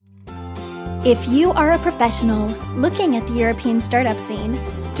If you are a professional looking at the European startup scene,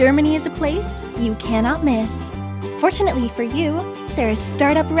 Germany is a place you cannot miss. Fortunately for you, there is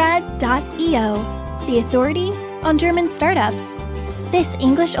StartupRad.io, the authority on German startups. This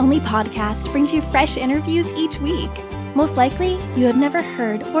English-only podcast brings you fresh interviews each week. Most likely, you have never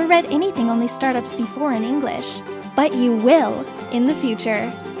heard or read anything on these startups before in English, but you will in the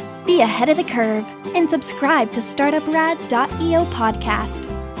future. Be ahead of the curve and subscribe to StartupRad.io podcast,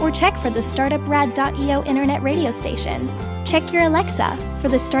 or check for the StartupRad.io internet radio station. Check your Alexa for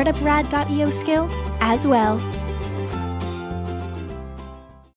the StartupRad.io skill as well.